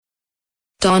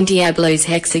Don Diablo's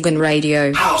Hexagon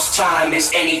Radio. House time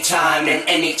is anytime, and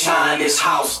anytime is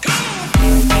house.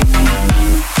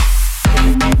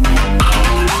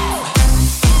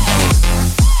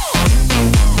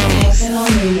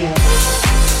 Hexagon Radio.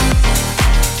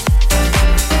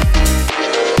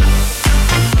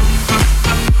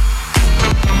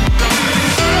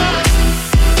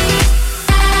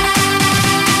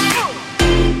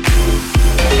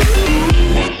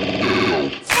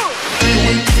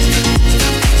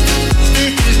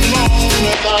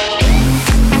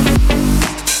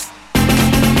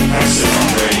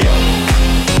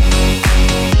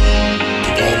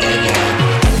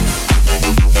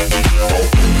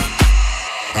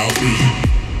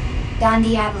 Don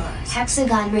Diablo's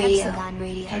Hexagon Radio.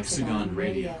 Hexagon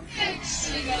Radio.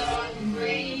 Hexagon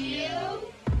Radio.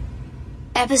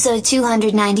 Episode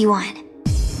 291.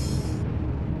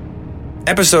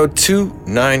 Episode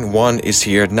 291 is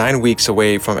here, 9 weeks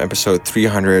away from episode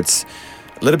 300. A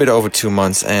little bit over 2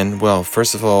 months, and well,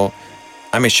 first of all,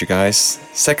 I miss you guys.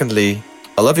 Secondly,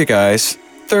 I love you guys.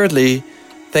 Thirdly,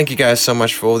 thank you guys so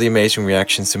much for all the amazing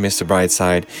reactions to Mr.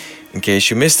 Brightside. In case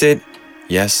you missed it,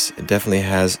 yes, it definitely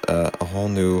has a whole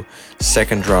new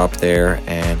second drop there,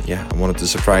 and yeah, I wanted to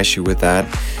surprise you with that.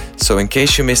 So in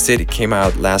case you missed it, it came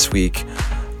out last week,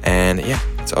 and yeah,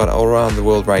 it's all around the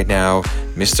world right now.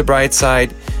 Mr.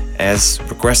 Brightside, as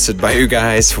requested by you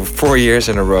guys for 4 years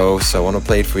in a row, so I want to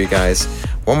play it for you guys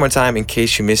one more time in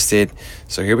case you missed it.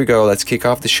 So here we go, let's kick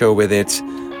off the show with it.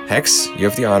 Hex, you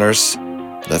have the honors.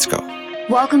 Let's go.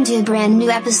 Welcome to a brand new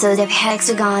episode of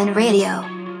Hexagon Radio.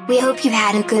 We hope you've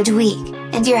had a good week,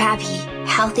 and you're happy,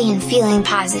 healthy and feeling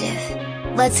positive.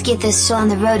 Let's get this show on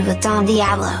the road with Don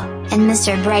Diablo and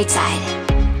Mr. Brightside.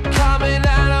 Coming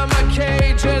out of my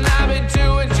cage and I've been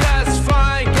doing just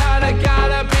fine.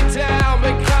 Gotta be down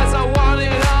because I want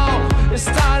it all. It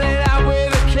started out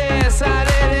with a kiss, I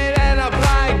didn't end up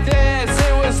like this.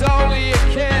 It was only a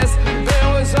kiss, it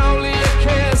was only a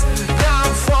kiss. Now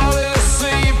I'm falling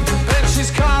asleep and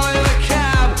she's calling a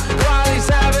cab while he's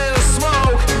having a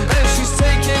smoke and she's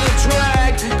taking a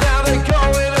drag. Now they're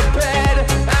going to bed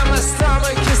and my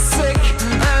stomach is sick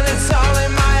and it's all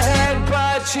in my head,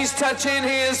 but she's touching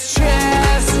his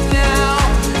chest now.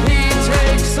 He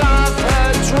takes off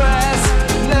her dress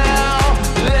now.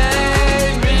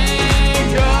 Let me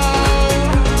go.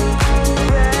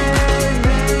 Let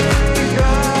me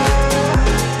go.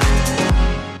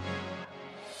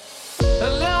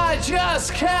 And I just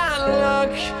can't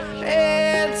look.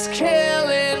 It's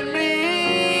killing me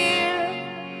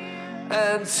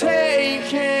and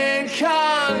taking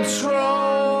control.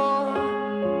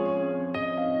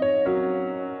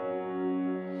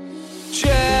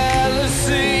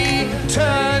 Jealousy,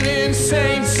 turning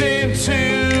saints into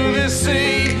the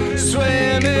sea,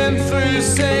 swimming through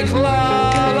sick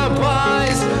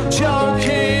lullabies,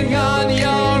 choking on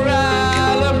your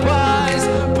alibis,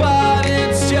 but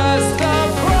it's just the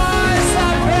price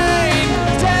I paid.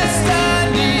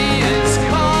 Destiny is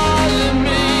calling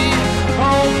me,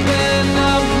 open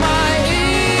up my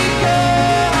eager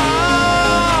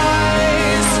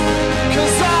eyes,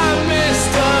 'cause I missed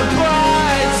the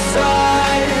bright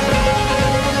side.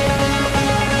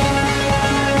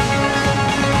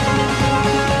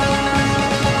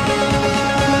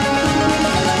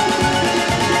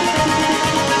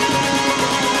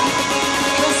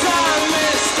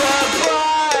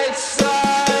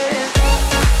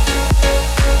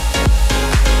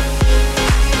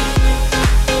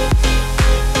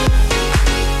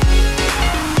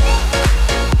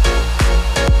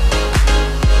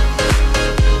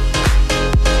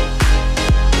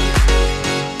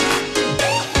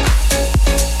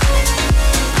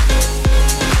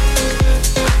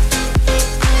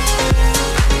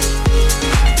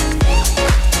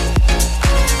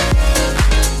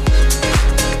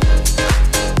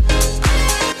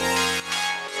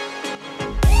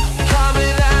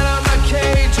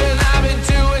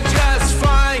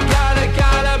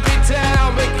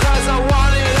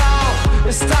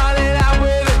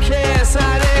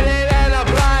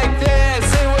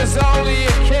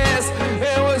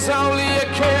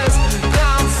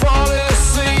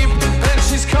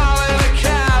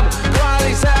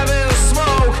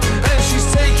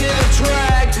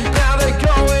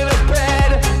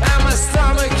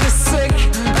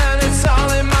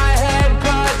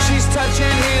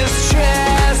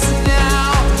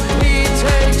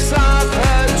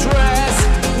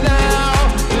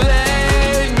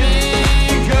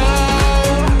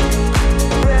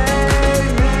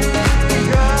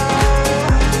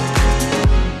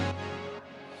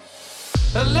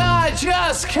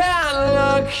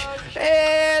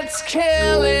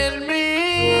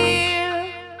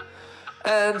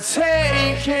 and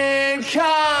taking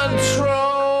control.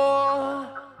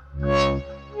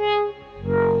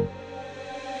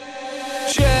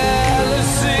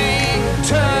 Jealousy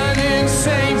turning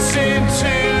saints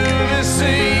into the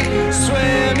sea,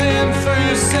 swimming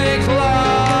through sick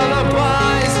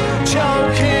lullabies,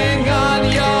 choking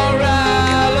on your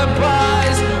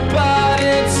alibis, but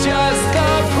it's just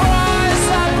the price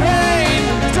I paid.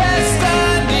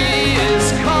 Destiny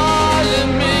is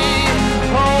calling me,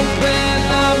 open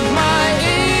up my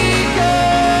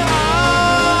eager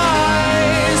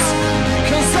eyes,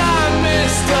 'cause I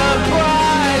missed the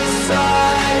bright side.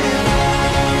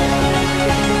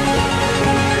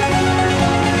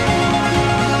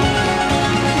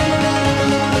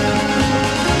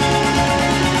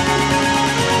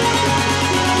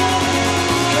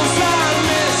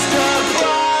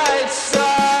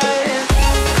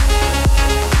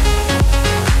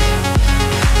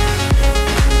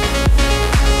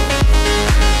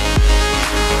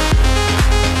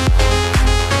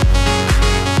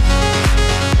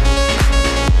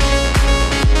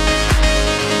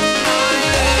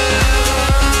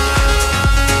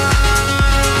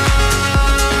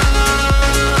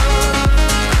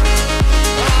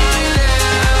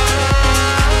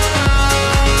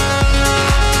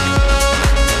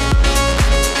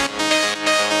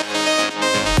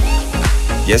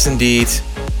 Yes, indeed.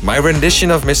 My rendition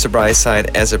of Mr.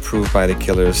 Brightside as approved by the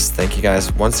Killers. Thank you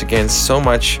guys once again so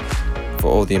much for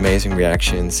all the amazing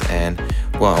reactions. And,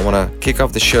 well, I want to kick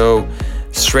off the show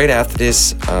straight after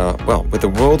this, with a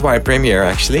worldwide premiere,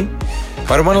 actually.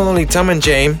 By the one and only Tom and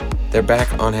James. They're back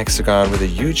on Hexagon with a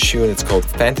huge tune. It's called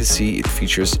Fantasy. It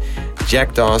features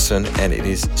Jack Dawson, and it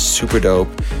is super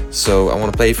dope. So I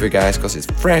want to play it for you guys because it's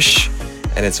fresh,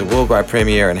 and it's a worldwide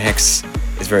premiere, and Hex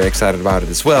is very excited about it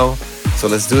as well. So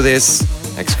let's do this.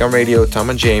 Hexagon Radio, Tom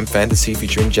and James, Fantasy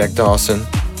featuring Jack Dawson.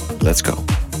 Let's go.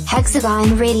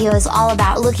 Hexagon Radio is all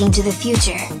about looking to the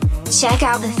future. Check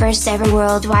out the first ever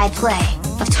worldwide play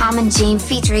of Tom and James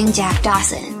featuring Jack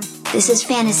Dawson. This is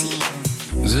Fantasy.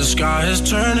 The sky is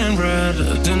turning red,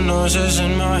 the noises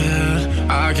in my head,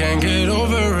 I can't get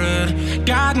over it,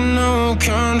 got no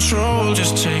control.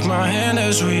 Just take my hand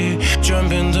as we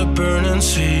jump in the burning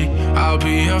sea, I'll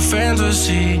be a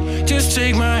fantasy. Just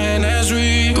take my hand as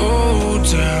we go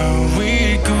down,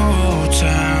 we go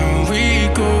down, we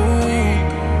go.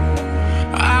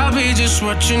 I'll be just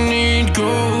what you need,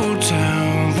 go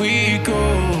down, we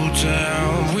go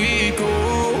down, we go.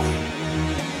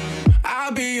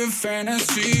 I'll be a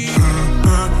fantasy.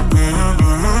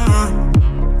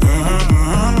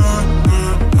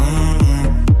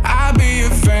 I'll be a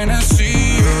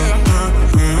fantasy.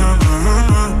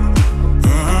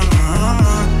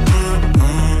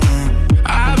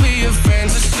 I'll be a fantasy. I'll be a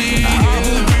fantasy.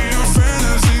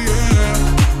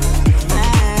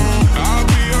 I'll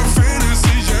be a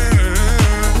fantasy.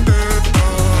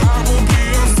 I will be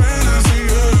a fantasy.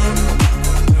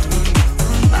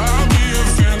 I'll be a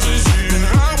fantasy.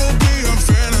 I will be a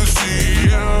fantasy.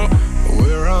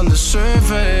 We're on the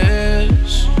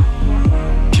surface,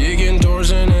 kicking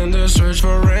doors and in the search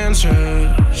for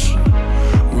answers.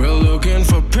 We're looking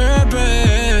for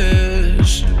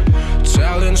purpose,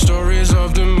 telling stories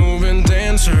of the moving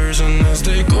dancers. And as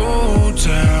they go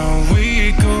down,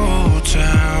 we go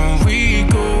down, we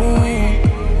go.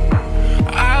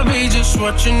 I'll be just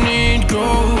what you need,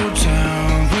 go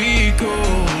down, we go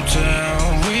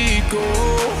down, we go.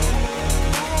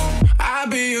 I'll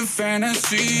be a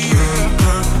fantasy.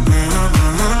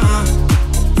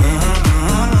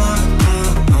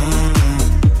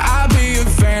 I'll be a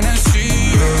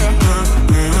fantasy.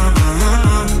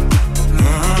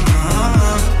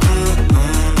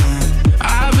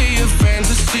 I'll be a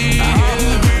fantasy. I'll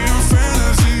be a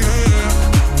fantasy.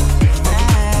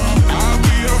 I'll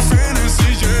be a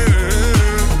fantasy.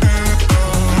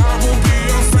 I will be a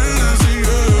fantasy.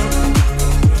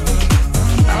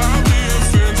 I'll be a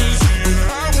fantasy.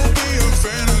 I will be a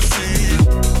fantasy.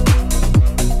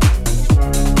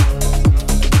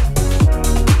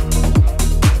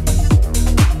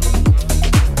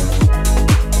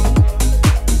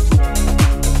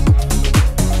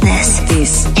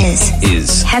 This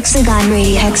is Hexagon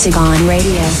Radio. Hexagon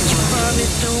Radio. Probably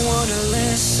don't wanna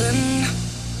listen.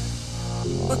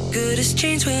 What good is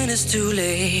change when it's too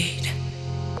late?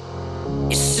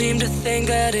 You seem to think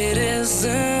that it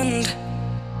isn't,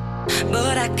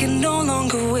 but I can no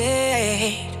longer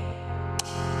wait.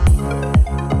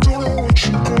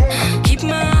 Keep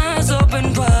my eyes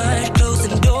open wide,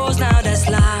 closing doors now. That's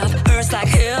life. Hurts like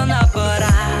hell now, but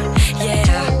I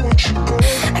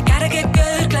gotta get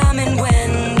good climbing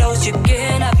windows. You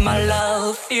can't have my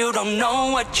love. You don't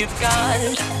know what you got.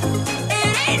 It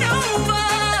ain't over.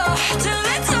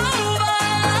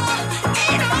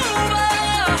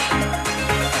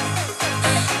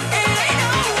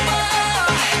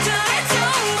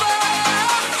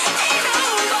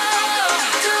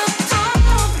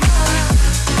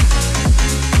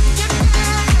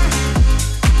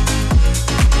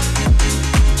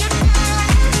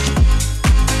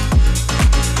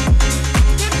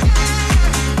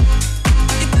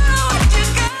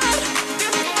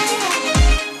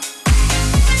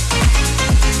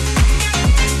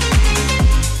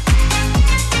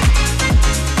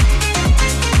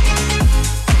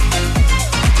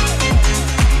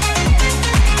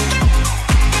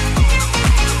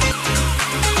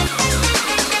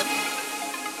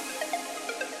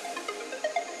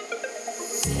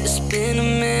 been a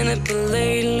minute, but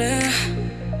lately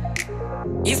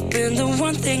you've been the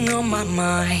one thing on my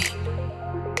mind.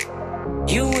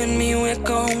 You and me, we're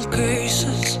going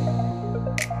cases.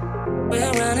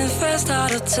 We're running fast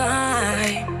out of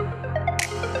time.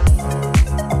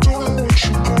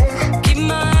 Keep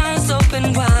my eyes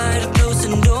open wide,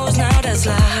 closing doors now, that's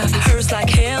life. Hurts like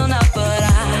hell now, but I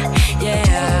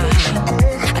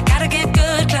gotta get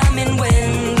good climbing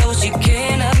windows. You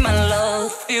can't have my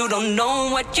love if you don't know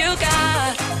what you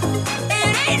got.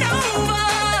 It ain't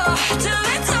over till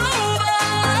it's over.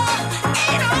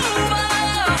 Ain't over.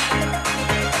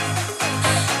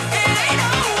 It ain't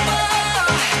over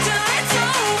till it's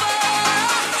over.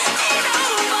 Ain't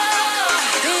over.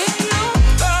 Ain't over.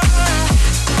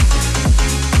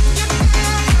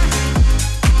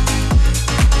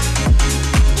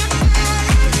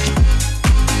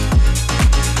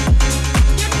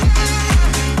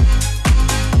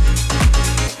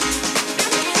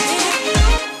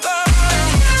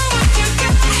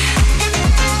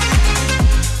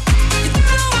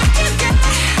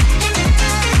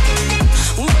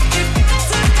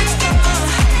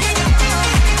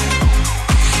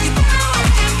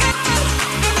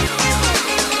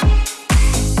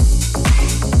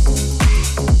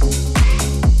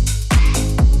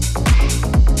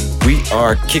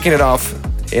 Are kicking it off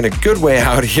in a good way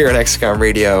out here at Hexagon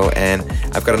Radio, and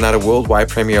I've got another worldwide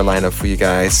premiere lineup for you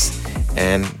guys.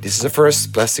 And this is the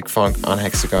first Plastic Funk on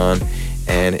Hexagon,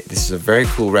 and this is a very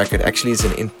cool record. Actually, it's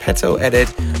an in petto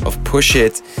edit of Push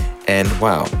It, and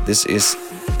wow, this is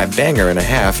a banger and a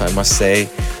half, I must say.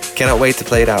 Cannot wait to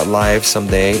play it out live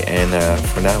someday, and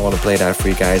for now I want to play it out for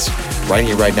you guys right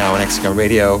here, right now on Hexagon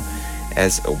Radio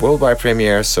as a worldwide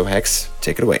premiere. So Hex,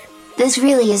 take it away. This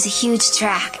really is a huge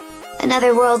track.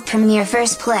 Another world premiere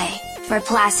first play for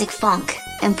Plastic Funk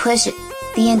and Push It,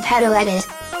 the in petto edit.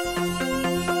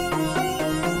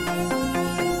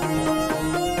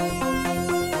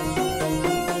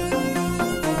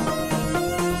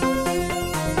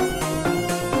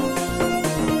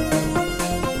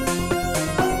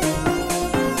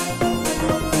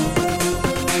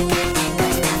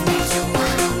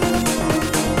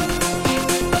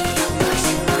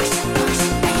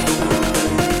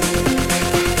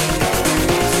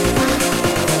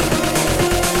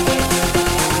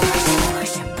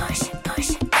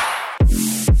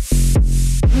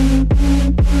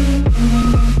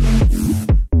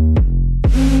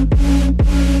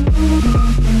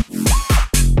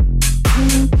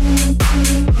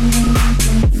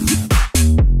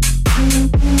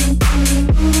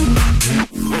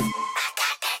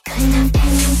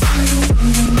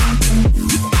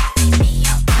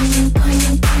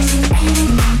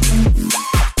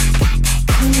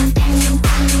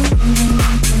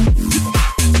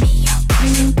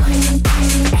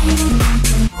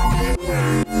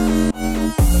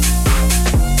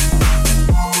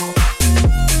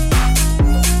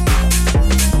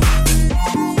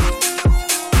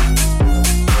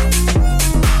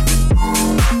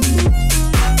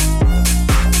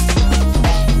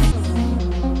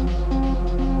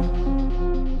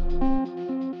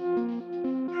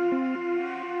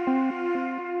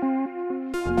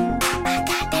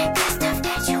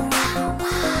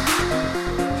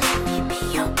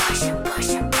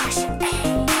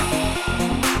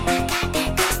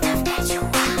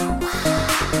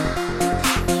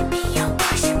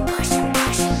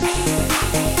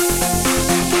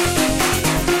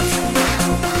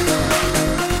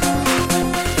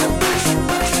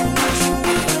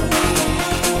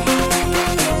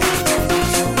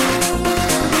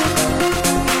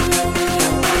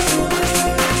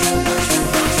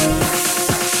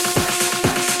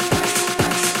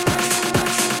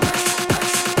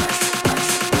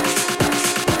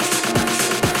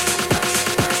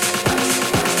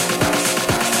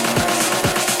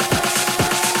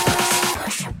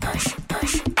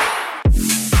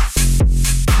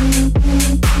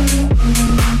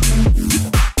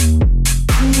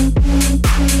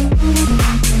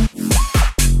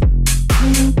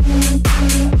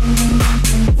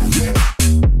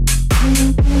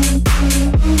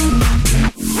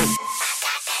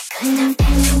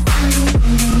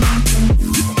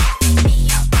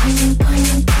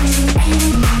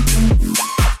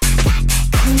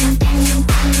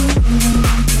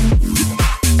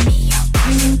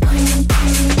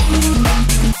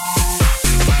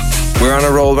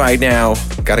 Right now,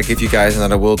 gotta give you guys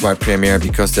another worldwide premiere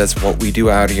because that's what we do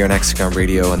out here on Hexagon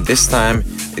Radio. And this time,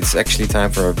 it's actually time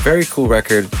for a very cool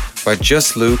record by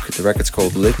Just Luke. The record's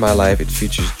called Live My Life. It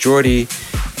features Jordy,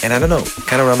 and I don't know,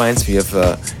 kind of reminds me of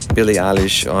Billie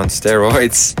Eilish on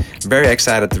steroids. Very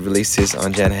excited to release this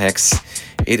on Gen Hex.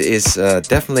 It is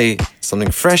definitely something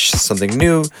fresh, something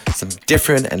new, something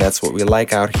different, and that's what we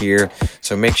like out here.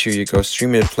 So make sure you go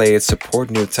stream it, play it, support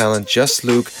new talent. Just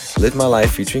Luke, Live My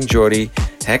Life featuring Jordy.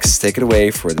 Hex, take it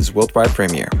away for this worldwide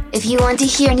premiere. If you want to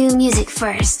hear new music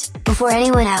first, before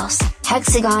anyone else,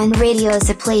 Hexagon Radio is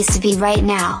the place to be right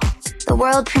now. The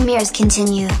world premieres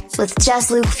continue, with Just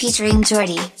Luke featuring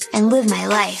Jordy, and Live My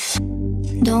Life.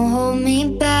 Don't hold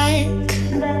me back,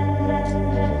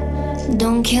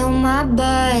 don't kill my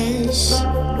buzz.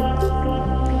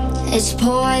 It's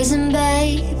poison,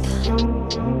 babe,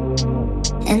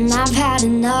 and I've had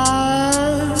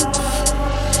enough.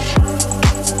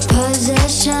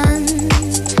 Possession,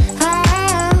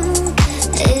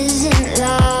 isn't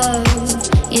love.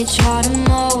 You try to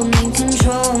mold me,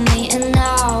 control me, and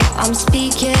now I'm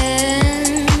speaking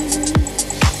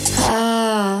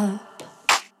up.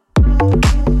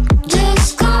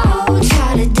 Just go,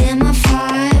 try to dim my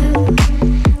fire.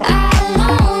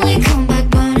 I'll only come back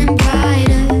burning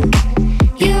brighter.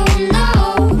 You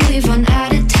know we've run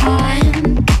out of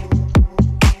time,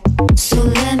 so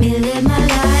let me live my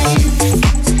life.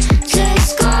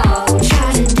 Just go,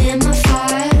 try to dim my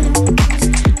fire.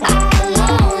 I'll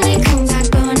only come back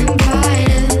burning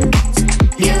brighter.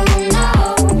 You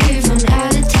know we've run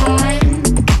out of time.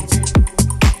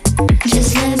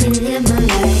 Just let me live my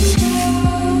life.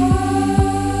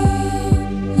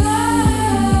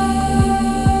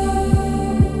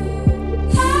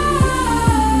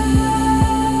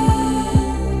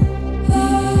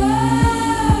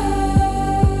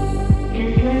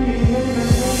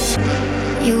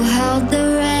 You held the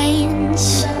reins,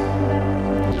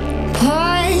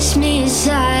 pushed me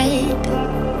aside,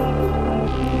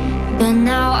 but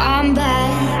now I'm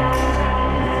back.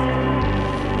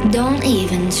 Don't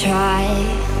even try.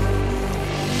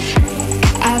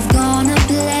 I've gone a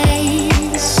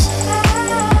place,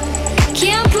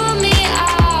 can't put me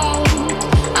out.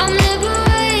 I'm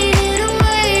liberated,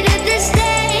 awaited this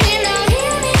day. Now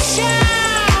hear me shout.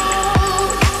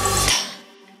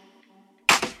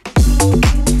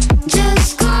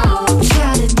 Just go,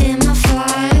 try to dim my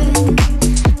fire.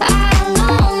 I'll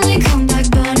only come back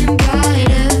burning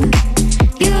brighter.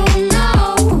 You know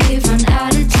we've run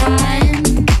out of time,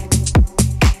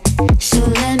 so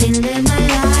let me live my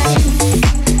life.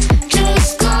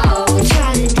 Just go,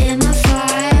 try to dim my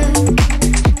fire.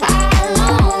 I'll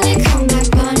only come back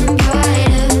burning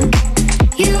brighter.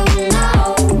 You know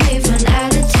we've run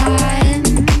out of time.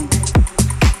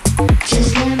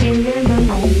 Just let me live my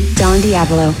life. Don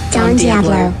Diablo. Don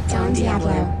Diablo. Don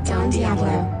Diablo, Don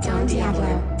Diablo, Don Diablo,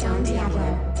 Don Diablo,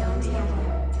 Don Diablo.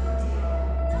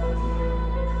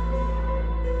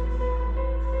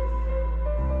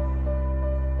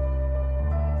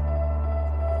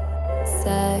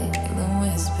 Silent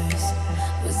whispers,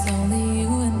 was only you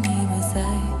and me, was I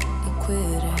a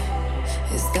quitter?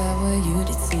 Is that what you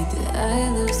did see? Did I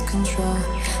lose control?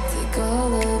 Take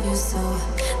all of your soul,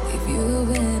 leave you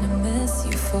in a mess,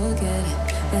 you forget it.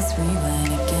 Let's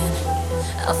rewind again.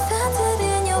 I felt it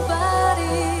in your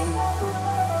body,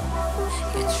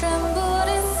 you trembled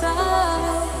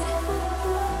inside.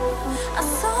 I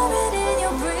saw it in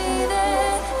your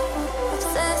breathing,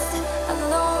 obsessed,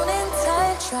 alone and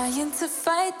tight, trying to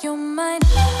fight your mind.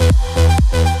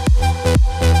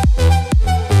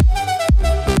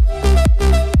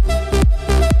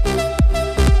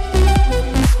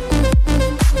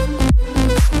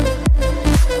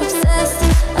 Obsessed,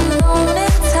 alone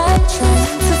and tight,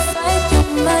 trying to fight your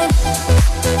mind.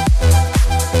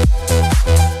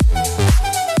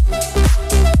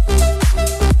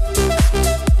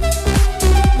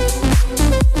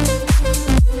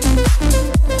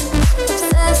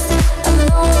 Obsessed,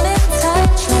 alone and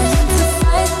tight, trying to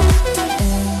fight.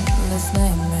 Endless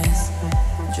nightmares,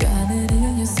 drowning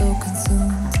in your soul,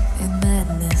 consumed in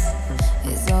madness.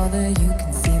 Is all that you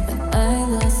can see when I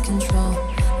lost control.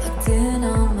 Locked in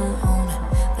on my own,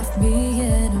 left me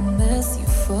in a mess, you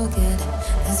forget.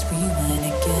 Let's rewind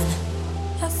again.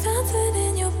 I felt it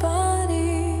in your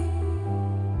body,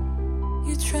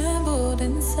 you trembled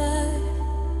inside.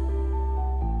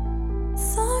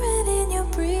 Saw it in your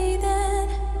breathing,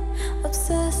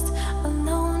 obsessed,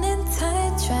 alone and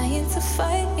tight, trying to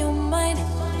fight your mind.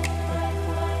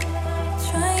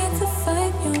 Trying to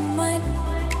fight your mind.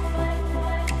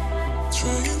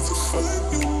 Trying to fight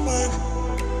your mind.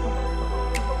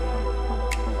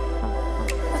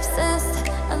 Obsessed,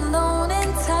 alone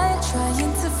and tight,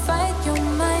 trying to fight your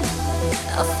mind.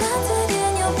 I felt it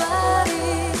in your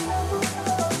body,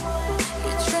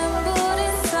 you trembled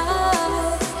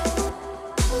inside.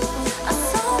 I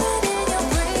saw it in your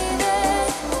breathing,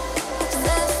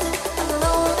 obsessed,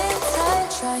 alone and tight,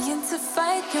 trying to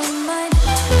fight your mind.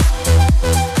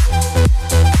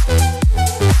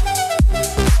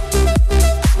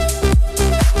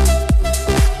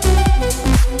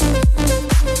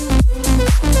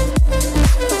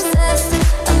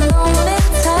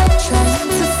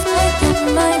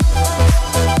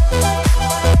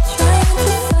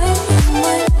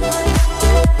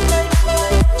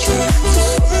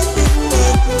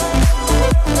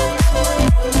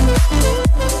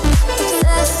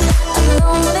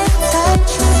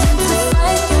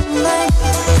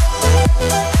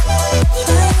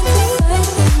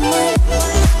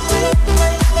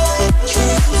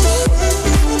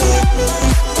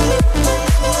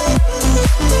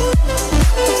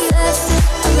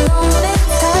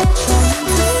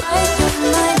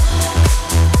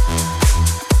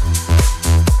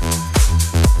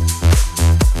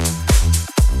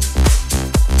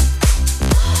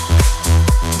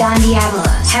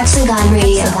 Hexagon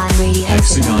Radio.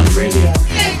 Hexagon Radio.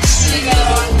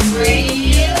 Hexagon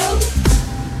Radio.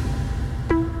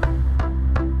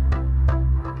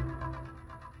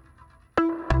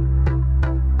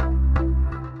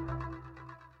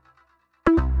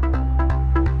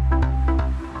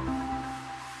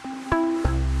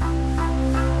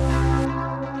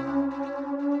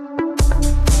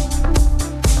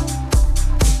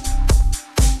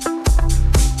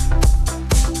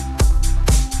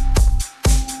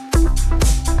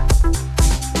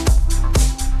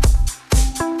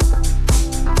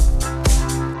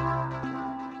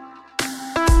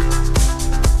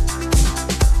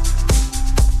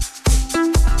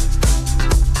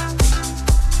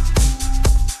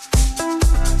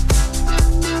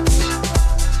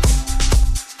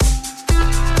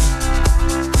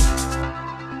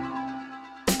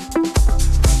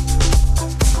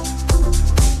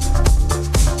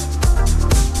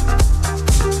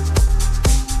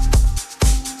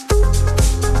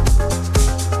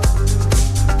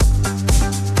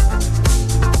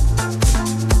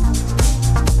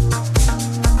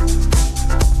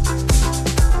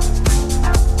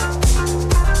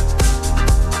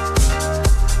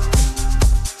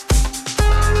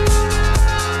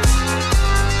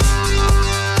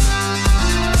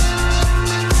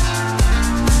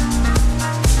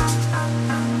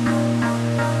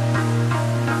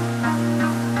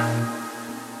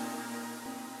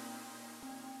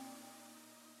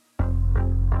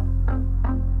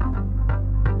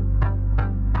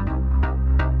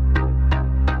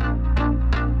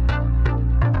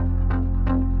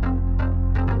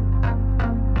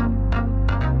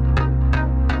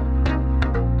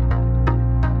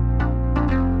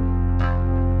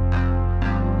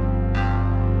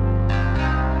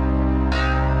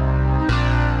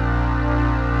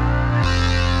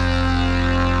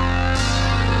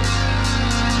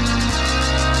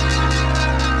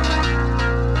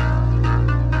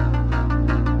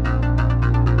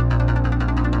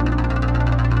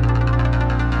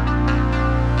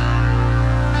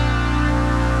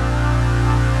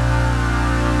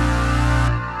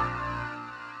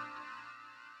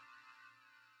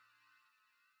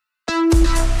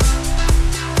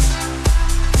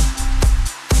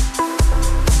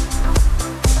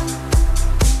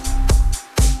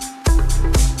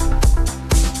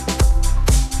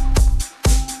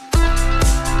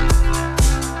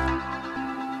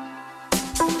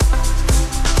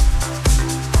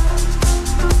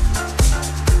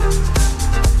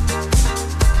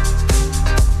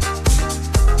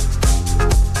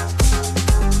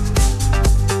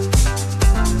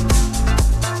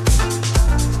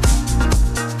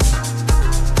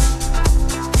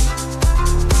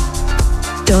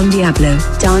 Don Diablo.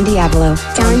 Don Diablo.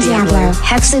 Don Diablo.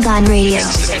 Hexagon Radio.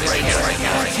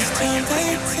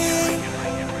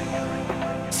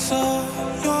 Saw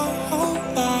your whole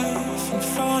life in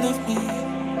front of me,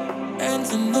 and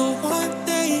to know one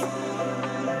day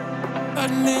I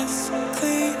miss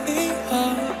cleaning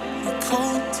up your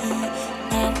cold tea.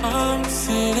 Now I'm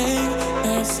sitting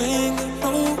there singing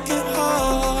broken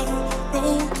heart,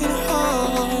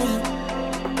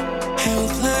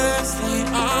 helplessly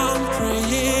I'm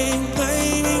praying,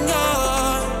 blaming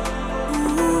God.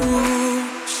 Ooh,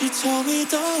 she told me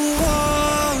don't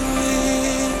worry,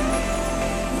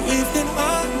 we've been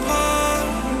apart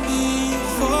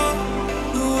before.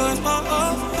 The words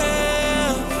of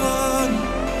heaven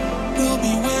will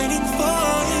be waiting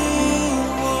for you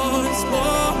once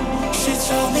more. She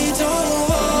told me don't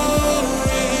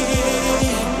worry,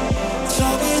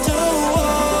 told me don't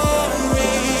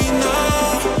worry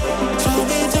now, told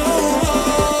me don't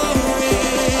worry,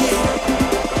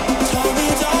 told me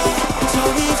don't,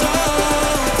 told me don't.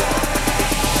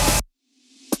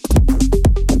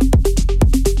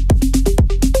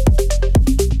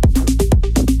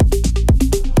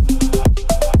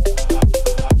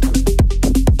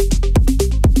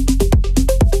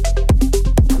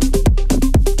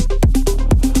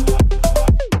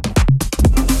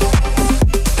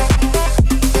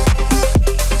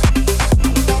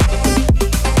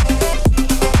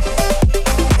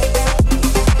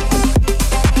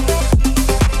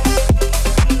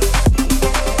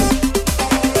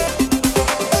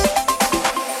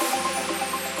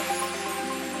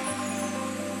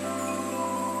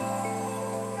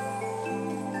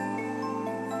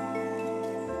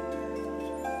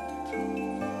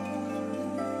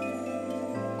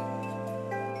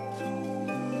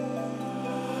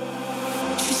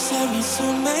 She said we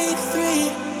soulmate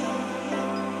three,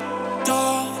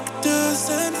 doctors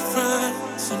and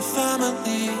friends and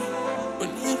family. When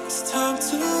it was time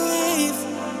to leave,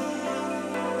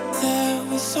 there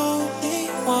was only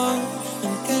one,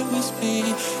 and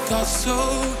got so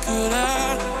good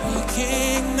at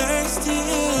looking next to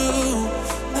you,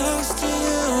 next to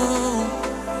you.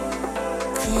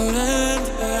 Couldn't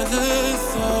bear the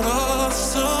thought of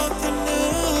something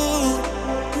new.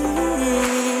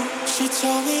 She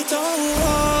told me don't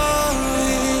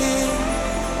worry,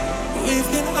 we've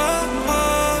been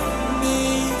apart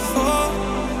before.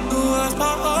 The world's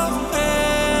part of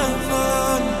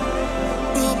heaven,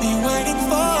 we'll be waiting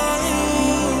for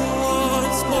you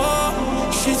once more.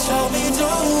 She told me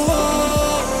don't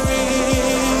worry,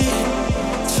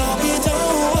 told me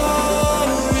don't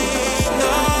worry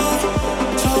now.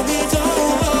 Told me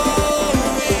don't worry,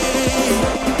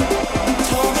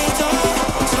 told me don't,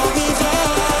 told me don't.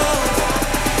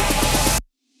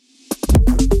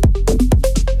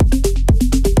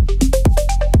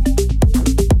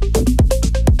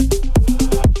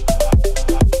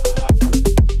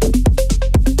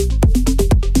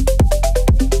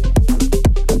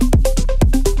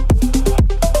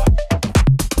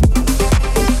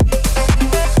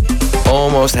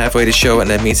 Almost halfway the show, and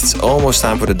that means it's almost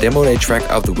time for the demo day track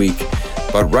of the week.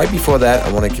 But right before that,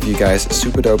 I want to give you guys a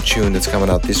super dope tune that's coming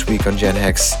out this week on Gen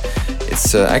Hex.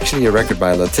 It's actually a record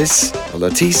by Latisse, or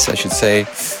Latisse I should say.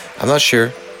 I'm not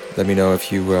sure. Let me know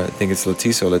if you think it's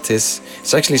Latisse or Latisse.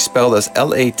 It's actually spelled as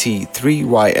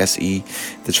Lat3YSE.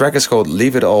 The track is called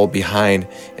Leave It All Behind.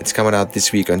 It's coming out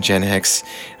this week on Gen Hex.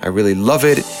 I really love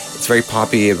it. It's very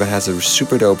poppy, it has a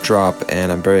super dope drop,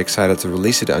 and I'm very excited to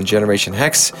release it on Generation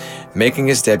Hex, making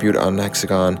his debut on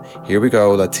Hexagon. Here we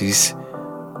go, Latisse.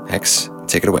 Hex,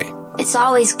 take it away. It's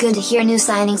always good to hear new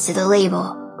signings to the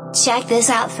label. Check this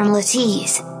out from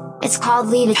Latisse. It's called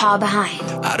Leave It All Behind.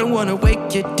 I don't wanna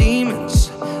wake your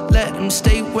demons, let them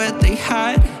stay where they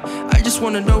hide. I just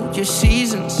wanna know your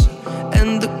seasons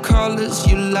and the colors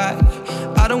you like.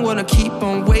 I don't wanna keep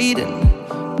on waiting,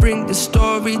 bring the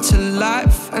story to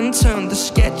life and turn the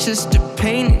sketches to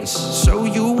paintings so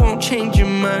you won't change your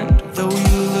mind. Though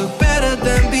you look better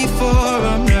than before,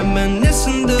 I'm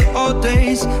reminiscing the old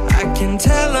days. I can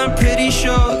tell, I'm pretty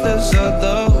sure there's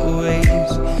other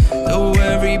ways. Though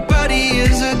everybody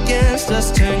is against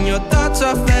us, turn your thoughts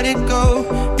off, let it go.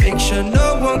 Make sure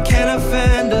no one can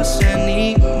offend us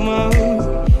anymore.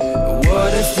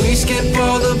 What if we skip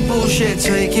all the bullshit,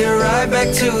 take it right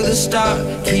back to the start?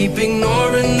 Keep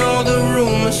ignoring all the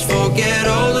rumors, forget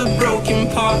all the broken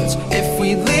parts. If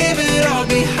we leave it all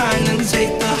behind and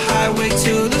take the highway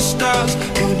to the stars,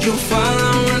 would you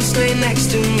follow and stay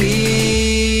next to me?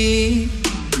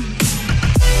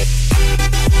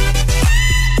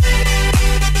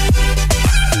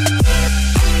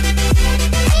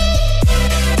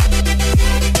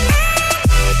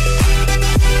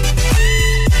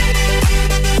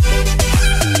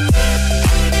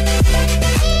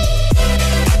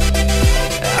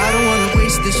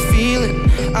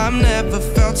 I've never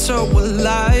felt so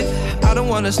alive. I don't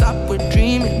wanna stop with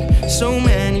dreaming, so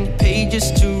many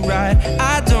pages to write.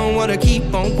 I don't wanna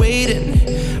keep on waiting.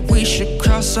 We should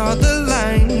cross all the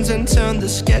lines and turn the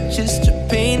sketches to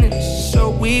paintings so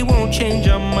we won't change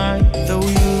our mind. Though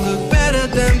you look better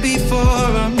than before,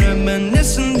 I'm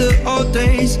reminiscing the old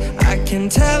days. I can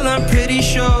tell, I'm pretty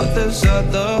sure there's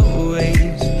other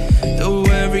ways. Though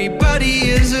everybody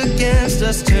is against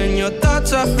us, turn your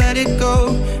thoughts off, let it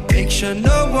go. Make sure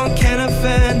no one can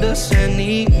offend us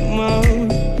anymore.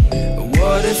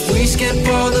 What if we skip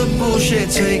all the bullshit,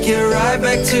 take it right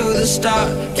back to the start?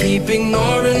 Keep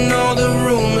ignoring all the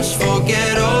rumors,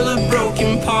 forget all the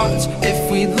broken parts.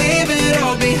 If we leave it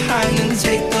all behind and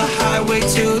take the highway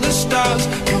to the stars,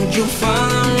 would you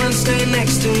follow and stay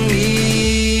next to me?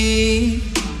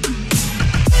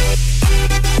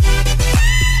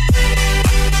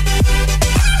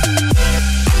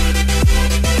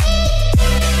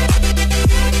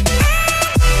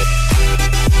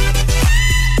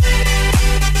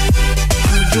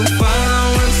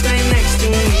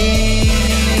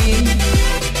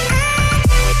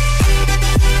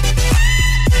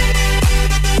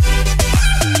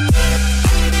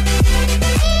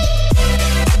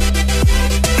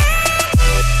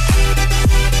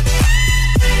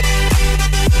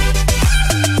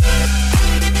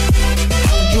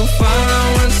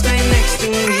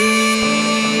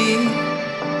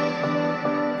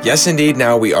 Yes, indeed.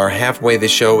 Now we are halfway the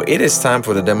show. It is time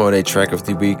for the Demo Day track of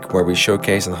the week, where we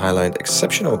showcase and highlight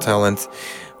exceptional talent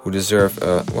who deserve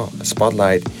a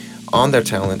spotlight on their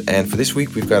talent. And for this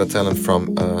week, we've got a talent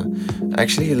from,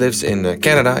 actually he lives in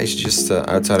Canada. He's just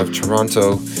outside of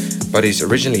Toronto, but he's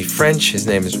originally French. His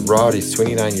name is Rod. He's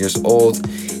 29 years old,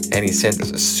 and he sent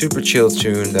us a super chill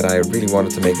tune that I really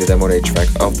wanted to make the Demo Day track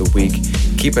of the week.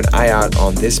 Keep an eye out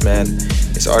on this man.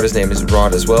 His artist name is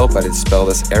Rod as well, but it's spelled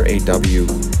as R-A-W-D,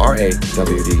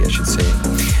 I should say.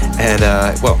 And,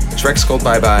 well, the track's called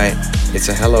Bye Bye. It's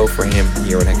a hello for him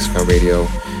here on Hexagon Radio.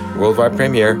 Worldwide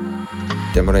premiere,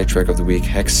 Demo Day track of the week.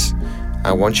 Hex,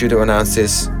 I want you to announce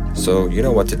this, so you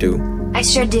know what to do. I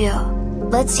sure do.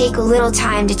 Let's take a little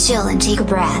time to chill and take a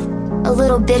breath. A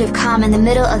little bit of calm in the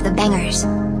middle of the bangers.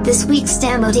 This week's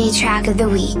Demo Day track of the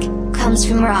week comes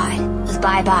from Rod with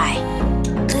Bye Bye.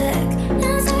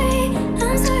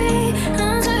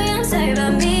 I'm sorry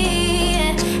about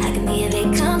me. I can be a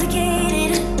bit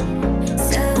complicated.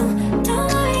 So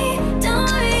don't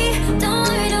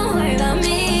worry about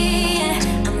me.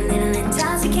 I'm a little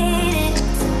intoxicated.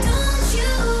 Don't you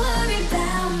worry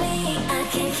about me. I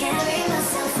can carry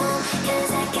myself home,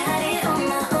 'cause I got it on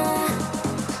my own.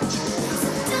 So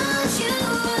don't you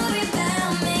worry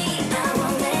about me. I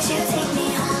won't let you take me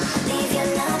home. Leave your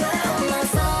number on my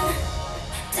phone.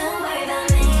 Don't worry about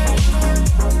me.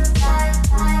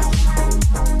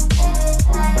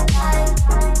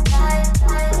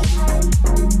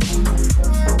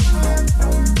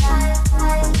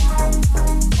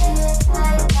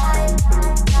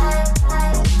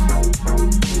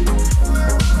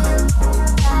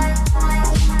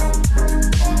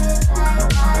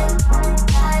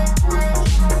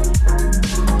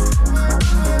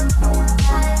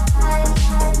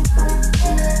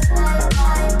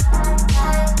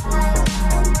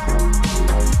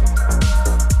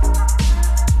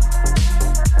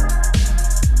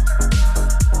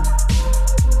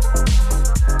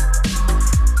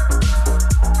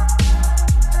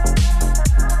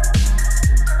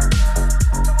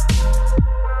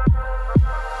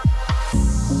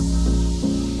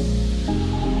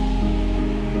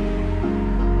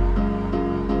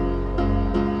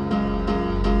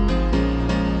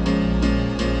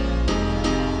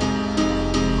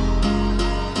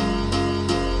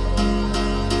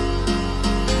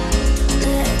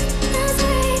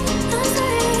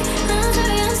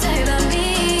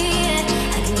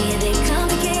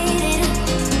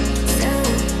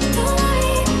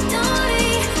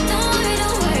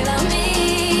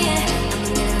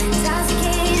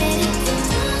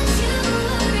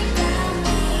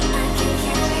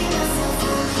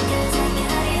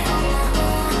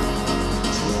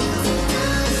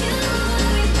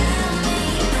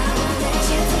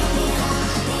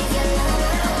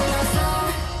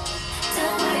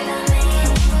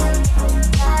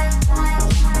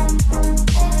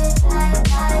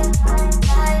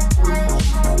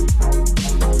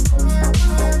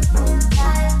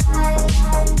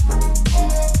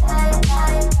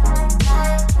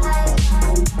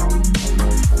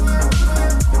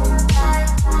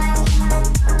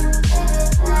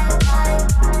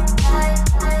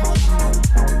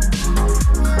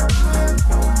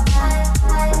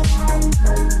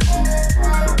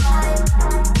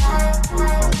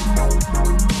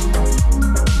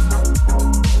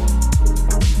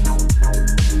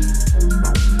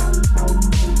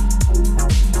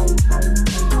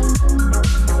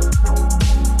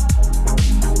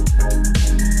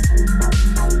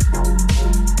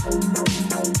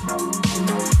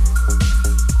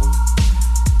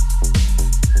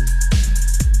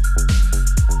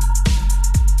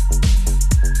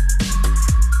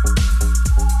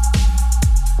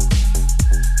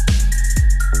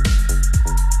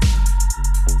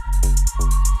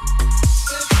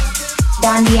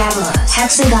 Don Diablo,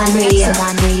 Hexagon Radio.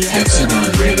 Hexagon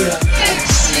Radio.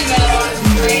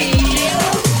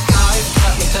 I've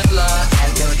got Nutella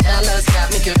and Nutella's got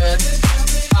me good.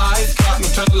 I've got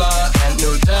Nutella and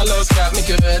Nutella's got me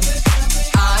good.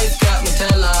 I've got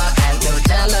Nutella and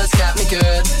Nutella's got me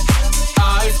good.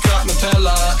 I've got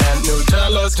Nutella and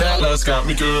Nutella's got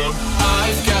me good.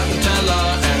 I've got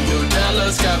Nutella and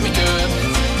Nutella's got me good.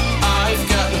 I've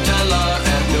got Nutella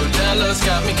and Nutella's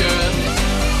got me good.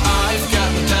 I've got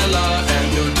Nutella and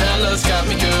Nutella's got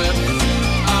me good.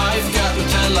 I've got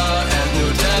Nutella and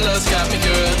Nutella's got me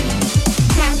good.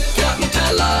 Got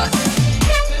Nutella.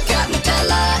 Got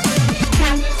Nutella.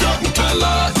 Got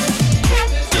Nutella.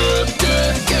 Good,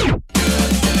 good, good.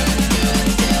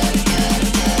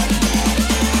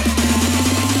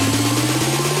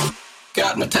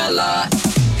 Got Nutella.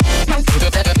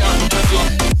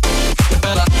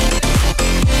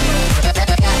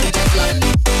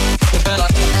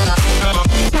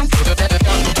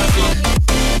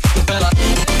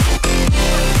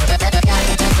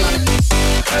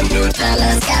 And Nutella.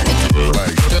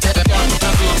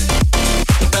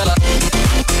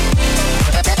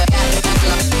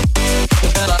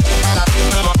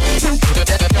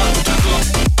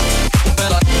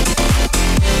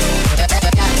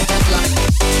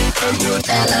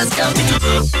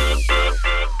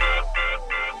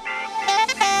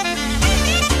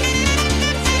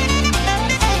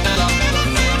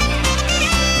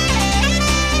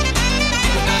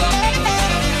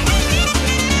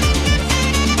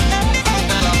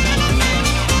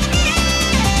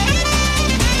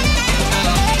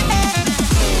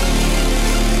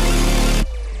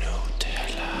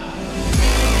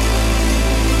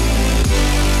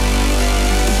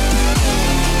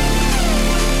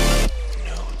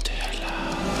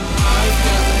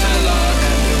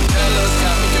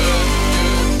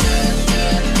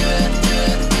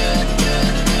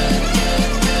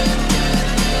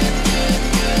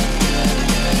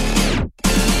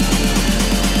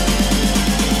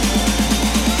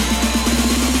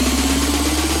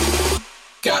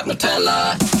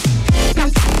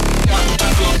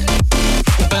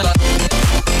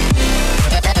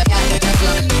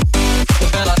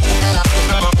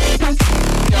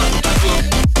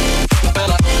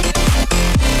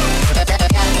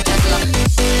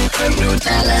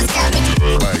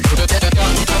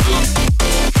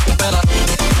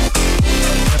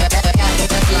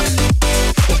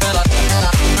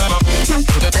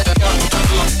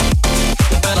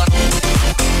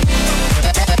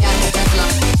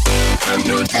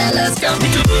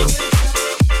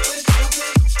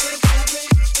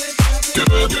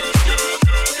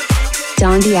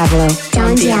 Don Diablo,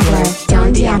 Don Diablo,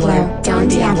 Don Diablo, Don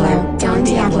Diablo, Don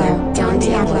Diablo, Don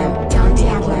Diablo, Don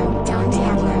Diablo, Don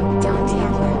Diablo, Don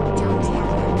Diablo, Don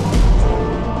Diablo.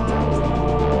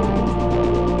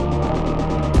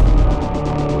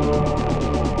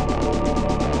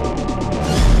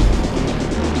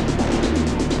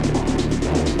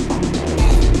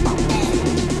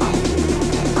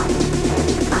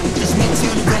 It's my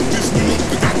turn to rock this, New York,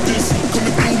 I got this.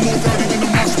 Coming through more rowdy than a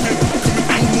mosh pit.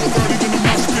 Coming through more rowdy than a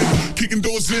mosh pit. Kicking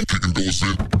doors in, kicking doors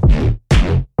in. Coming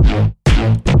through more rowdy than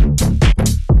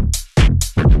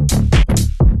a mosh pit.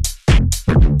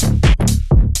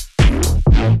 Kicking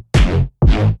doors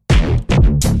in,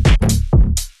 kicking doors in.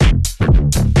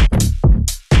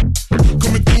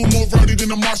 Coming through more rowdy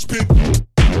than a mosh pit.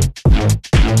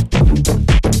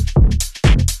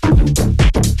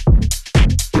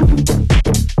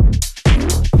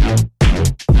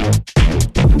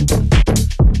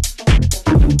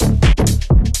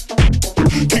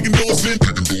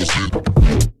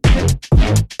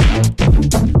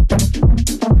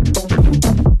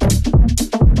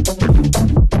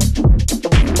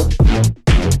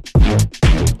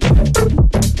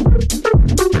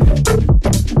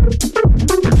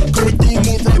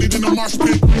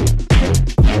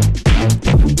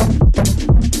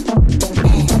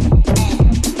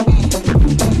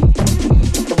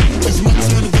 It's my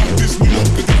turn to rock this, New York,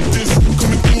 I got this.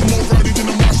 Coming through more rowdy than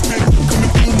a mosh pit.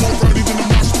 Coming through more rowdy than a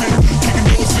mosh pit.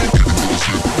 Kicking doors in, kicking doors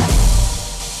in.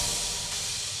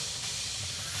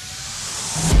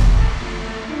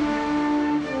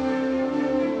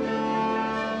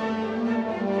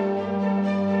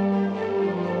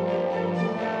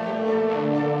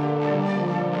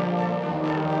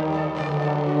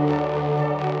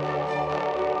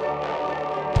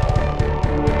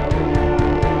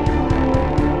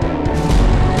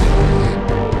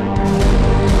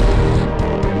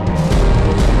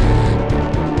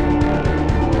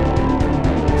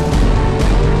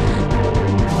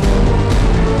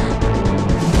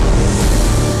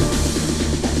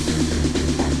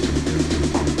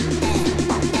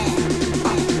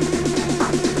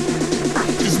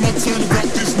 It's my turn to rock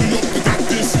this, New York, I got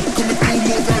this. Coming through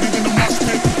more rowdy than a mosh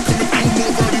pit. Coming through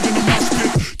more rowdy than a mosh pit.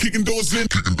 Kicking doors in,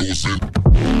 kicking doors in.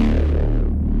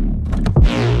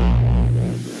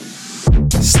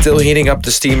 Still heating up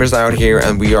the steamers out here,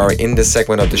 and we are in the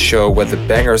segment of the show where the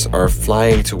bangers are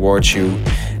flying towards you.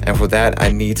 And for that,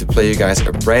 I need to play you guys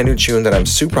a brand new tune that I'm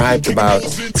super hyped about.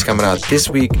 It's coming out this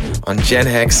week on Gen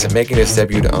Hex, making its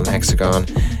debut on Hexagon.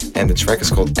 And the track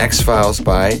is called X-Files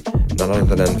by none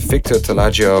other than Victor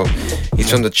Telaggio.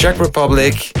 He's from the Czech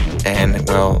Republic, and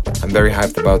well, I'm very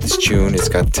hyped about this tune. It's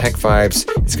got tech vibes,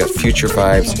 it's got future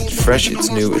vibes, it's fresh, it's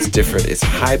new, it's different, it's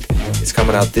hype. It's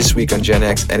coming out this week on Gen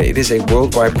X, and it is a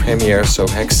worldwide premiere, so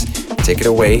Hex, take it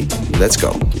away, let's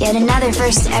go. Yet another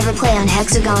first ever play on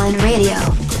Hexagon Radio.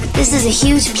 This is a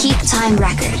huge peak time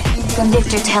record from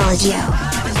Victor Telaggio.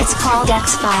 It's called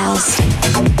X-Files.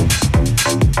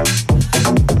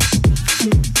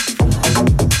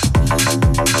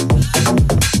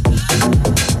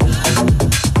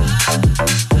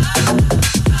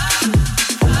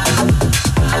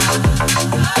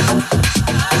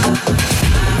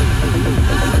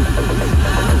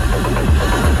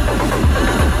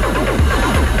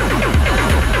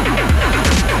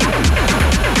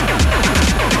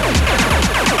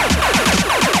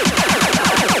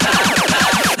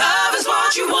 Love is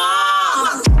what you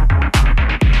want.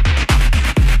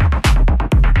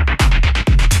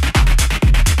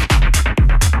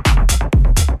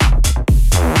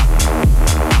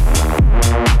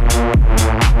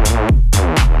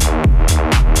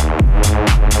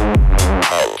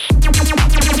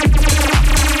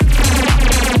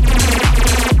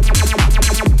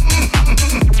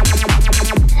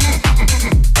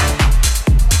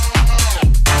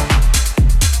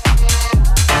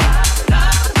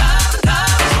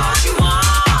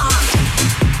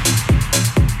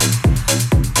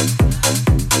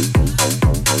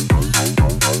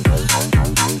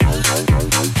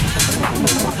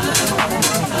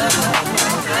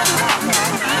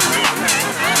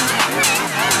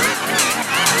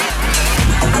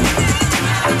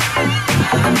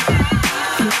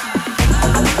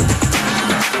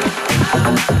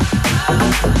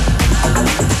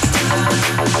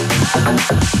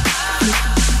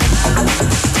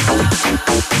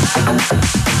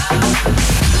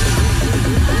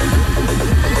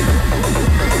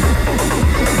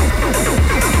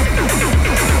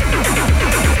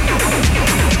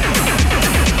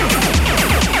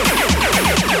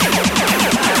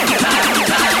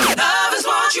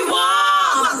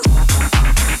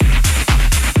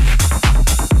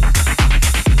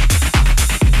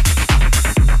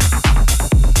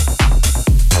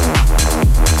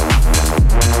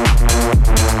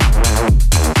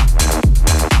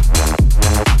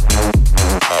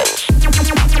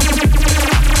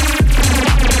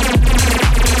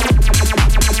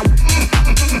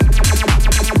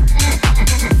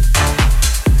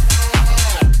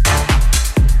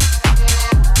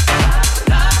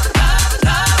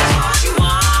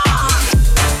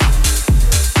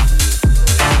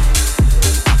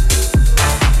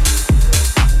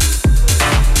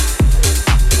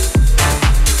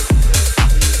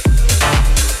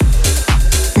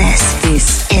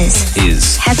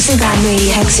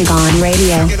 Hexagon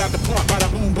Radio.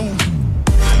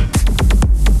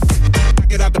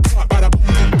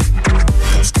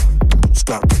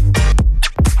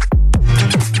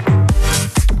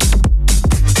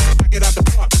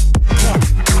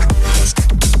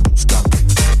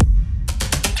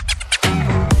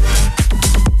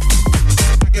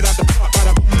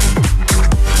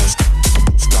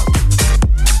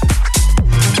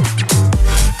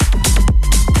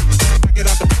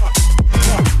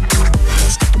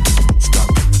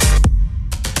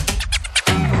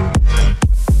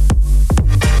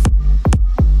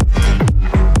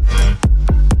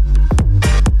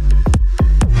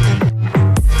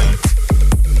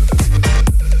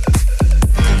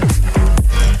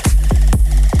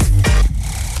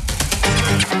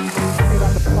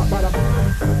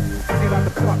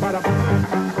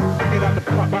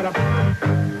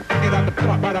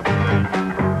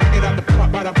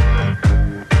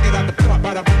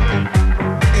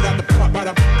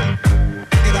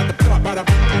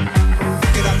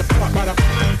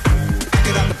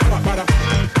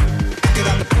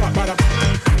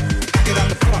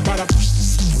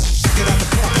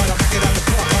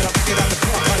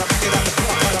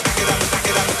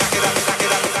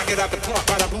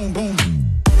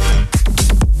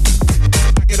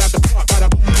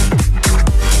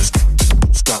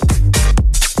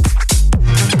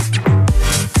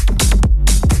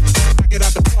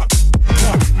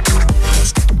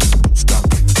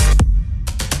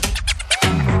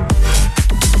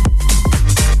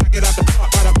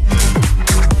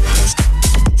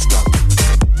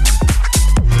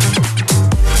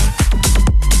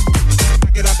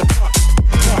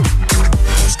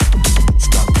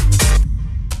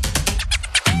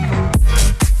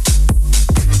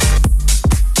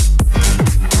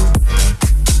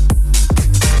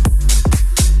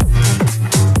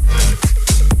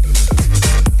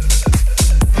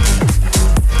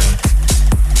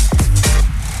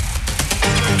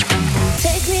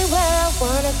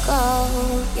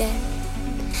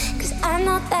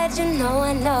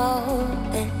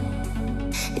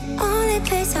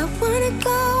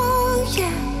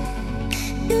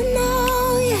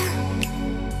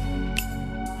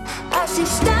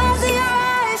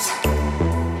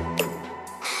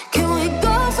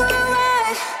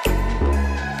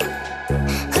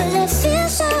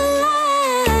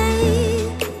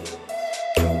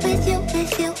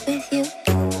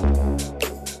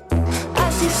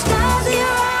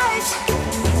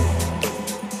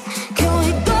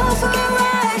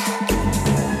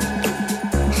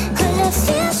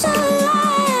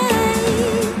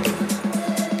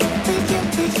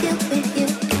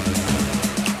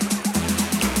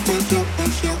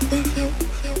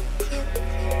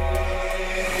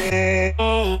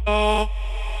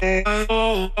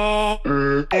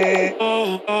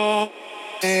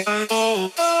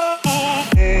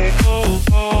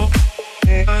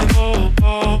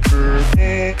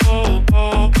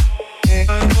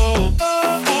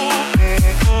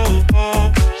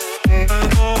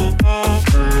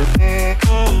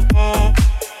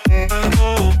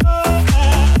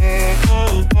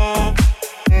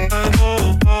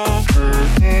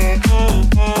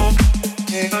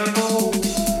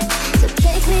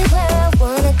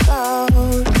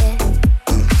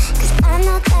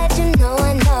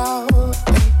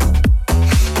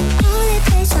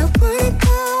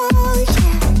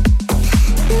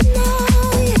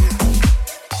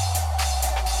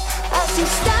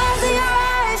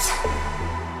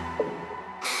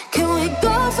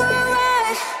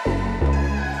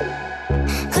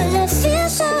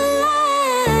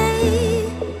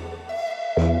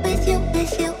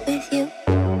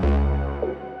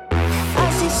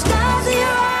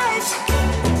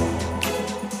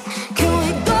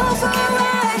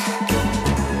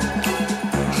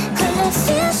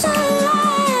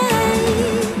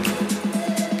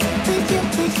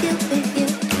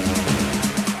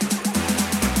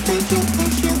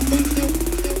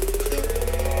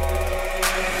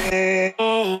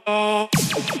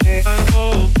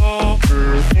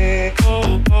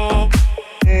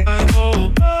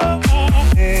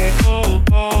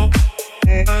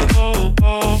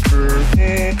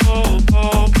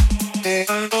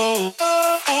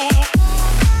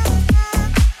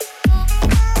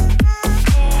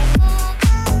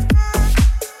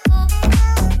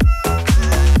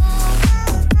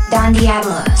 Don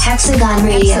Diablo, Hexagon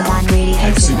Radio.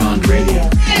 Hexagon Radio.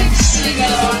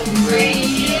 Hexagon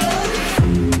Radio.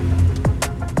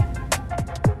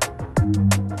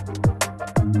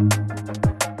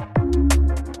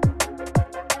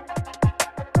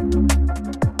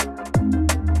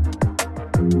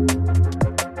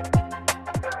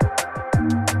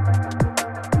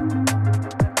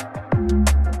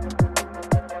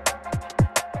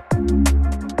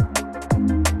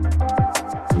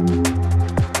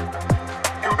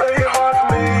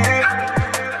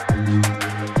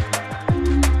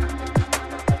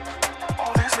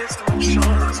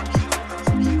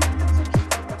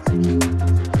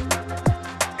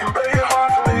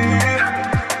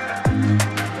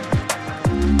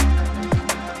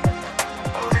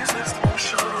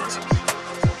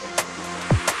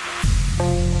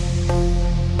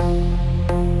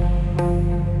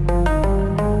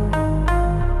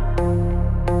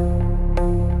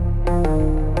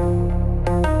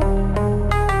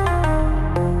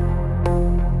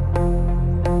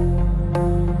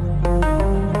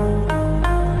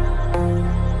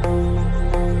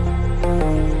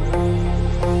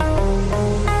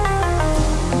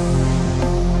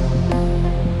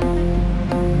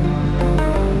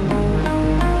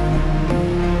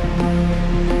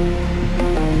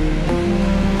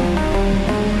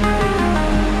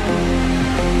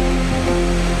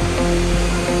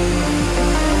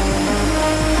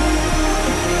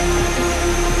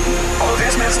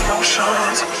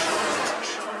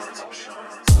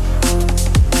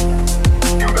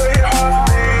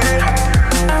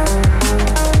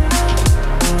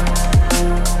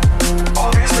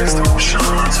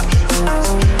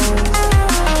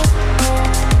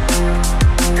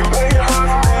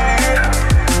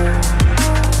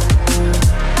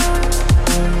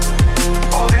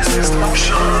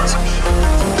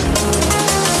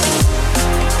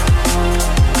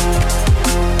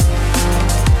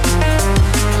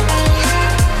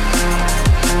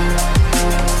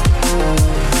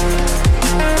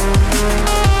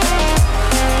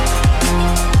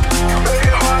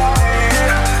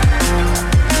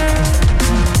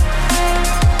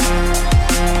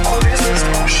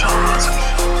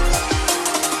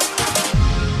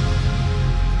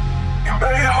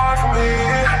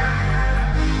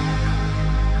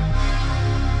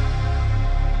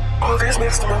 these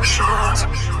mixed emotions.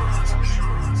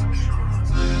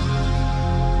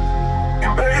 You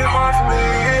make it hard for me.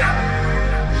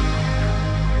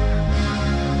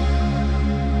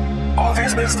 All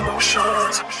these mixed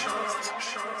emotions.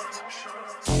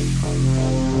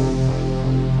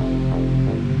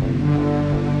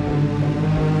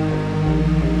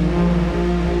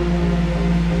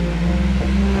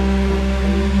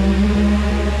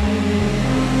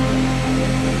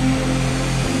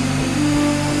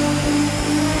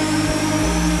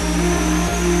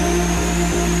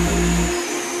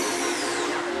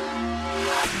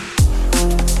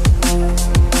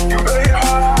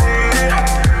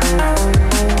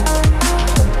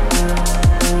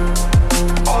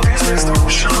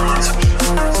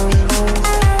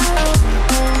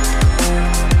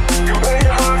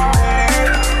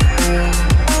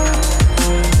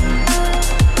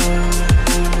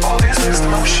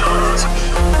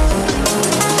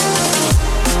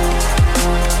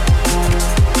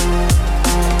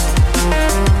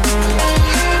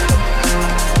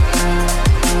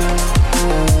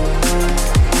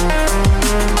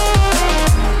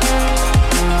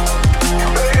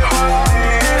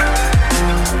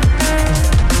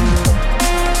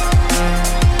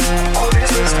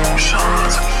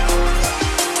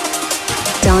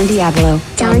 Don Diablo.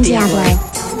 Don Diablo.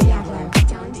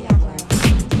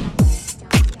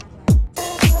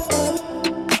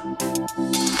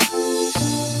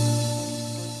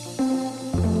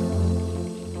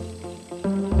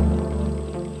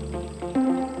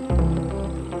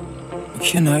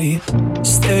 Can I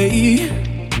stay?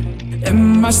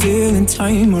 Am I still in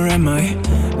time or am I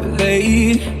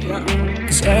late?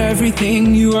 'Cause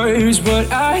everything you are is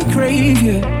what I crave,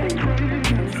 yeah.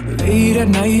 Late at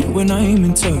night when I'm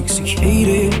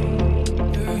intoxicated,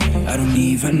 I don't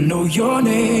even know your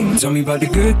name. Tell me about the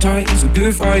good times, the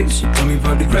good fights. Tell me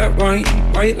about the red wine,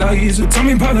 white lies. Tell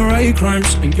me about the right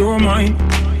crimes in your mind,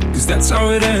 'cause that's how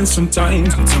it ends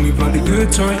sometimes. Tell me about the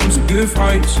good times, the good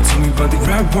fights. Tell me about the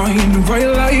red wine, the white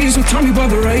lies. Tell me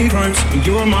about the right crimes in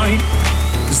your mind,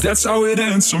 'cause that's how it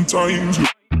ends sometimes.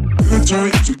 Good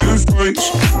times, the good fights.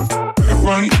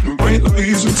 Right, the white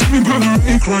lies, and tell me about the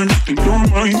right crimes in your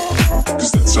mind,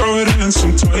 'cause that's how it ends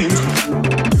sometimes.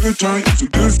 Good times, the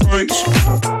good fights.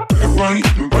 Right,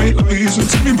 the white lies, and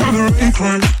tell me about the right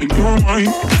crimes in your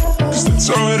mind, 'cause that's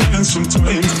how it ends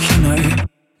sometimes. Can I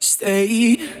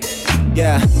stay?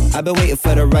 Yeah, I've been waiting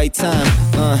for the right time,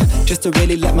 just to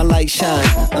really let my light shine,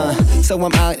 so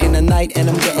I'm out in the night and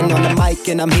I'm getting on the mic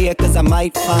and I'm here 'cause I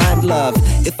might find love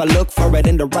if I look for it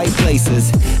in the right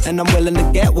places, and I'm willing to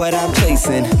get what I'm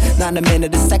chasing, not a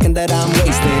minute, a second that I'm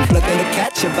wasting, looking to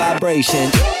catch a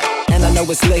vibration. And I know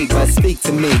it's late, but speak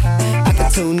to me. I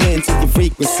can tune in to your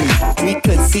frequency. We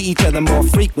could see each other more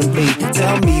frequently.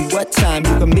 Tell me what time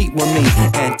you can meet with me,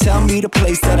 and tell me the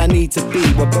place that I need to be,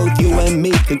 where both you and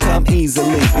me can come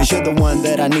easily, 'cause you're the one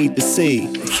that I need to see.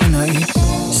 Can I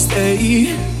stay?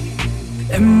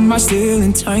 Am I still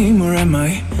in time or am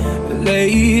I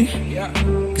late?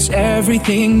 'Cause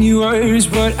everything you are is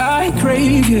what I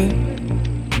crave, yeah.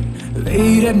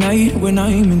 Late at night when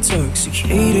I'm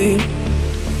intoxicated,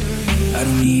 I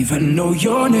don't even know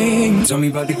your name. Tell me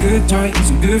about the good times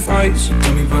and good fights.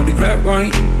 Tell me about the red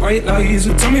wine, white lies.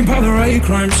 Tell me about the right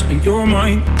crimes in your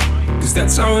mind, 'cause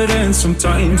that's how it ends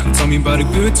sometimes. Tell me about the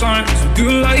good times and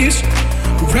good lies.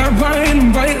 Red wine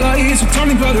and white lies. Tell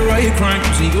me about the right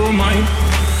crimes in your mind,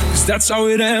 'cause that's how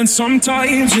it ends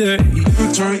sometimes, yeah.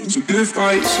 Good times and good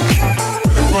fights.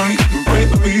 Red wine and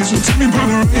white lies. Tell me about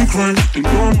the right crimes in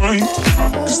your mind,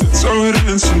 'cause that's how it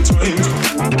ends sometimes.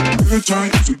 Good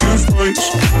times and good fights.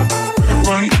 Red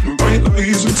wine and white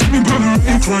lies. Tell me about the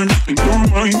right crimes in your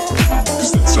mind,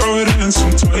 'cause that's how it ends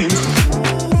sometimes.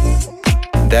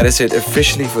 That is it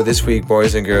officially for this week,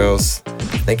 boys and girls.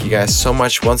 Thank you guys so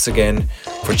much once again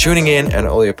for tuning in and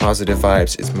all your positive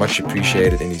vibes. It's much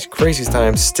appreciated in these crazy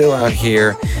times. Still out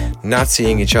here, not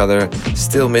seeing each other,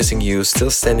 still missing you,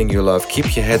 still sending you love.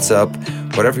 Keep your heads up,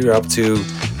 whatever you're up to.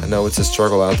 I know it's a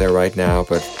struggle out there right now,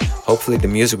 but hopefully the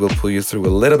music will pull you through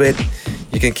a little bit.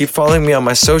 You can keep following me on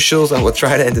my socials. I will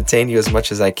try to entertain you as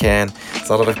much as I can. There's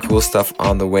a lot of cool stuff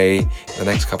on the way in the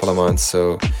next couple of months,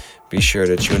 so be sure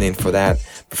to tune in for that.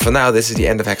 But for now, this is the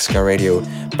end of Hexagon Radio.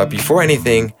 But before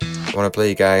anything, I want to play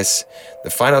you guys the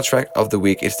final track of the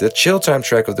week. It's the chill time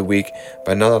track of the week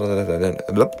by none other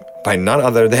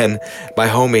than my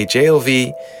homie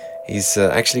JLV. He's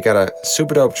actually got a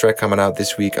super dope track coming out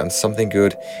this week on Something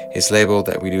Good, his label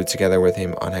that we do together with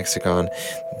him on Hexagon.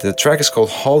 The track is called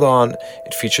Hold On.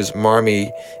 It features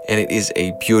Marmy, and it is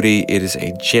a beauty. It is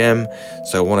a gem.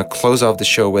 So I want to close off the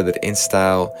show with it in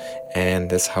style, and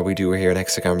that's how we do it here at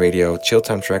Hexagon Radio. Chill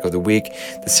time track of the week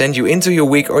to send you into your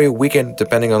week or your weekend,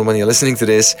 depending on when you're listening to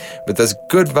this. But those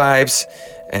good vibes.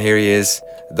 And here he is,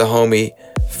 the homie,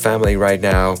 family right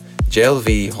now.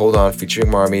 JLV, Hold On,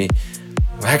 featuring Marmy.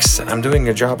 Hex, I'm doing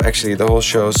your job actually the whole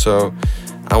show, so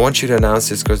I want you to announce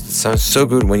this because it sounds so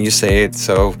good when you say it.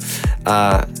 So,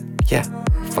 yeah,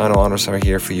 final honors are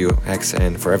here for you, Hex,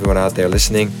 and for everyone out there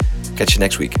listening. Catch you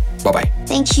next week. Bye-bye.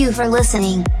 Thank you for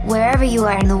listening, wherever you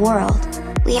are in the world.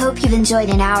 We hope you've enjoyed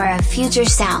an hour of future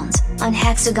sounds on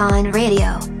Hexagon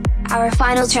Radio. Our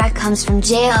final track comes from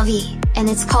JLV, and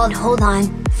it's called Hold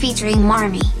On, featuring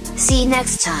Marmy. See you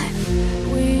next time.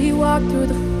 We walk through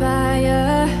the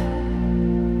fire,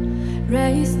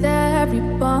 raced every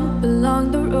bump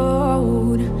along the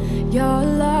road. Your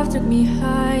love took me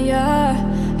higher.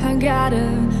 I gotta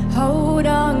hold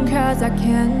on, cause I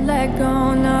can't let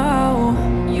go now.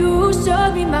 You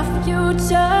showed me my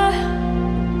future,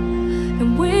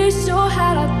 and we sure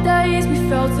had our days, we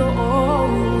felt so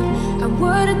old. I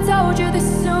would've told you this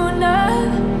sooner.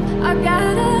 I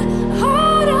gotta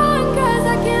hold on, cause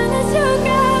I can't let you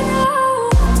go.